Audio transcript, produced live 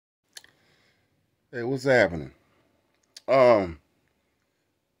Hey, what's happening? Um,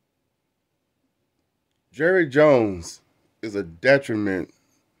 Jerry Jones is a detriment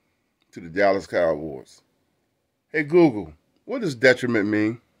to the Dallas Cowboys. Hey Google, what does detriment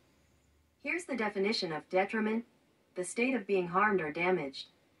mean? Here's the definition of detriment: the state of being harmed or damaged.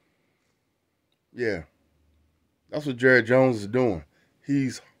 Yeah, that's what Jerry Jones is doing.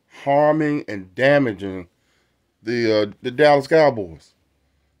 He's harming and damaging the Dallas Cowboys.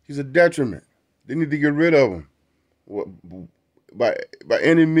 He's a detriment. They need to get rid of him by by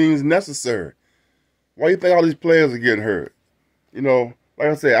any means necessary. Why do you think all these players are getting hurt? Like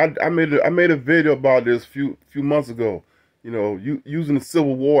I said, I made a video about this few months ago. Using the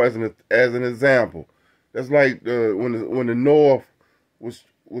Civil War as an example. That's like when the North was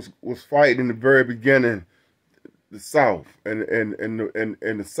fighting in the very beginning, the South, and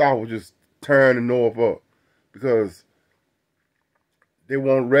the South was just tearing the North up because they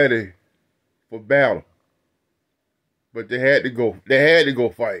weren't ready for battle, but they had to go. They had to go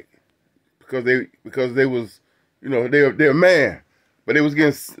fight because they was, they're man, but they was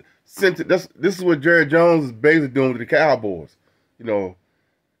getting sent to. This is what Jerry Jones is basically doing with the Cowboys. You know,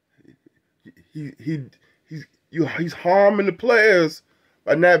 he he he's harming the players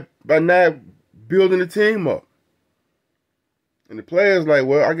by not building the team up, and the players like,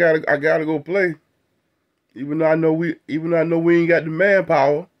 well, I gotta go play, even though I know we ain't got the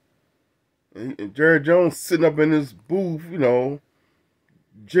manpower, and Jerry Jones sitting up in his booth,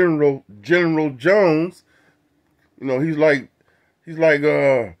 General Jones. He's like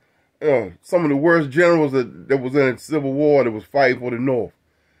some of the worst generals that was in the Civil War that was fighting for the North.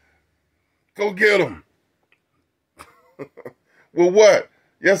 Go get them. Well, what?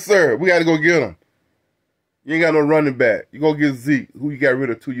 Yes, sir. We got to go get them. You ain't got no running back. You go get Zeke, who you got rid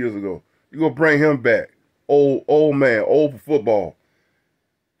of 2 years ago. You go bring him back. Old man, old for football.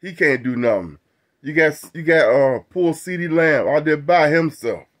 He can't do nothing. You got poor CD Lamb out there by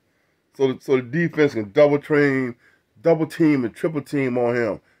himself. So the defense can double team and triple team on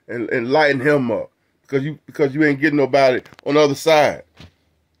him and lighten him up because you ain't getting nobody on the other side.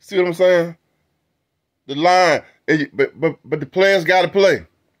 See what I'm saying? The line, but the players got to play,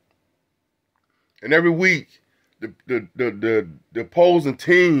 and every week the opposing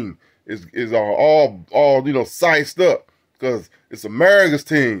team is all sized up because it's America's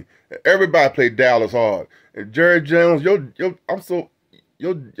team. And everybody play Dallas hard, and Jerry Jones, your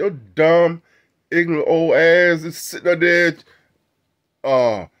dumb, ignorant old ass is sitting up there,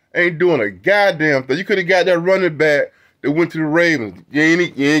 ain't doing a goddamn thing. You could have got that running back that went to the Ravens. You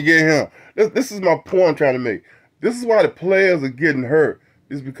ain't get him. This is my point I'm trying to make. This is why the players are getting hurt.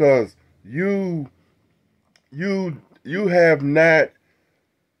 Is because you have not,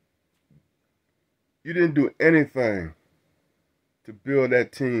 you didn't do anything to build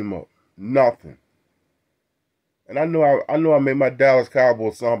that team up. Nothing. And I know I made my Dallas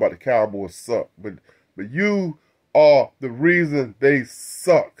Cowboys song about the Cowboys suck, but you are the reason they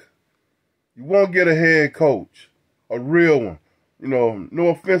suck. You won't get a head coach, a real one. No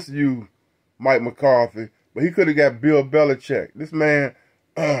offense to you, Mike McCarthy, but he could have got Bill Belichick. This man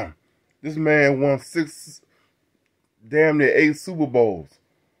won damn near 8 Super Bowls.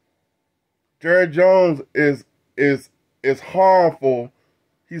 Jerry Jones is harmful.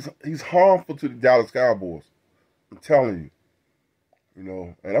 He's harmful to the Dallas Cowboys. I'm telling you.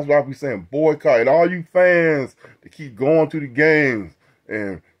 And that's why I be saying boycott. And all you fans that keep going to the games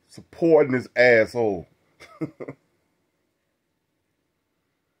and supporting this asshole.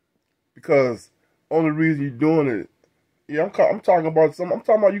 Because only reason you're doing it, yeah, I'm talking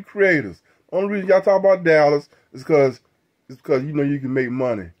about you creators. Only reason y'all talk about Dallas is because you can make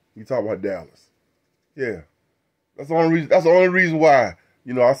money. You talk about Dallas. Yeah. That's the only reason why,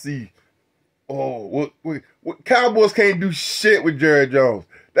 I see. Oh, what Cowboys can't do shit with Jerry Jones.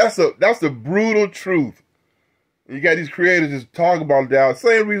 That's the brutal truth. And you got these creators just talking about Dallas.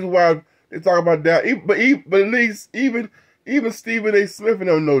 Same reason why they talk about Dallas. But at least even Stephen A. Smith and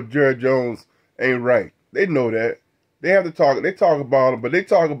them know Jerry Jones ain't right. They know that. They have to talk. They talk about him, but they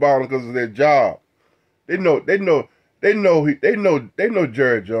talk about him because of their job. They know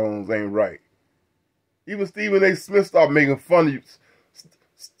Jerry Jones ain't right. Even Stephen A. Smith stopped making fun of you.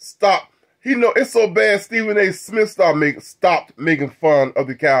 Stop. He know it's so bad. Stephen A. Smith stopped making fun of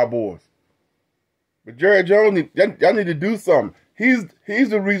the Cowboys. But Jerry Jones, y'all need to do something. He's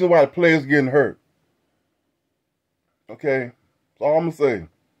the reason why the players getting hurt. Okay, that's all I'm gonna say.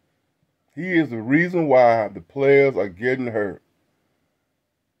 He is the reason why the players are getting hurt.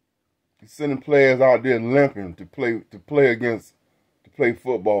 He's sending players out there limping to play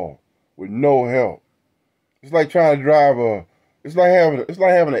football with no help. It's like trying to drive It's like having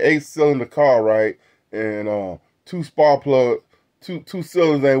an 8-cylinder car, right? And two spark plugs, two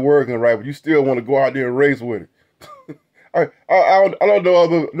cylinders ain't working right, but you still want to go out there and race with it. I don't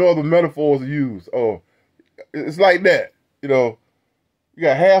know no other metaphors to use. Oh, it's like that. You know, you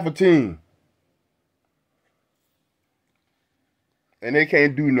got half a team and they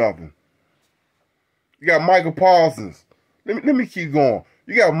can't do nothing. You got Michael Parsons. Let me keep going.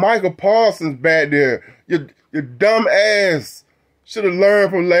 You got Michael Parsons back there. Your dumb ass should have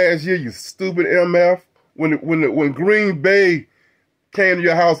learned from last year, you stupid MF. When Green Bay came to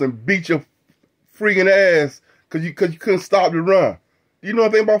your house and beat your freaking ass because you couldn't stop the run. Do you know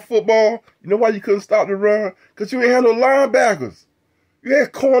anything about football? You know why you couldn't stop the run? Because you ain't had no linebackers. You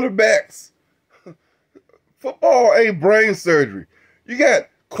had cornerbacks. Football ain't brain surgery. You got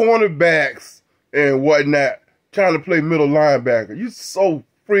cornerbacks and whatnot trying to play middle linebacker. You so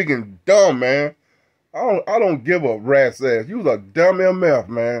freaking dumb, man. I don't give a rat's ass. You was a dumb MF,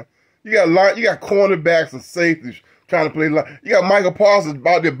 man. You got cornerbacks and safeties trying to play line. You got Michael Parsons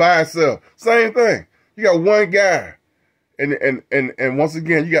about there by himself. Same thing. You got one guy. And once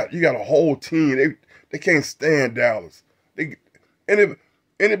again, you got a whole team. They can't stand Dallas. Every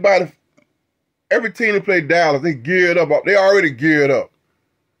team that played Dallas, they geared up. They already geared up.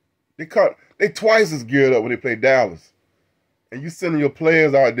 They twice as geared up when they play Dallas. And you sending your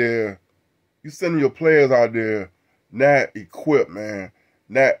players out there. Not equipped, man.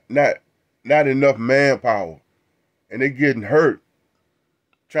 Not enough manpower. And they getting hurt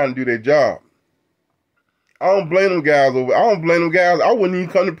trying to do their job. I don't blame them guys. I wouldn't even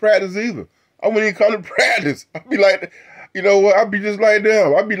come to practice either. I'd be like, you know what? I'd be just like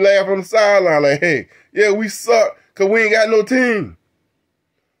them. I'd be laughing on the sideline like, hey, yeah, we suck because we ain't got no team.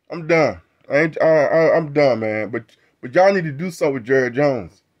 I'm done. I'm done, man. But y'all need to do something with Jerry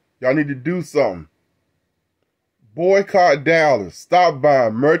Jones. Y'all need to do something. Boycott Dallas. Stop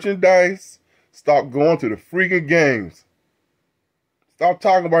buying merchandise. Stop going to the freaking games. Stop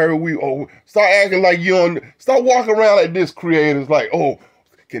talking about every week. Oh, stop acting like stop walking around like this, creators. Like, oh,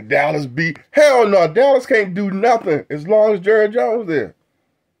 can Dallas beat? Hell no. Dallas can't do nothing as long as Jerry Jones there.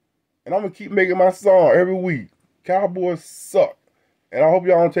 And I'm going to keep making my song every week. Cowboys suck. And I hope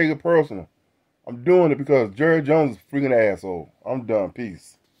y'all don't take it personal. I'm doing it because Jerry Jones is a freaking asshole. I'm done.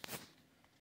 Peace.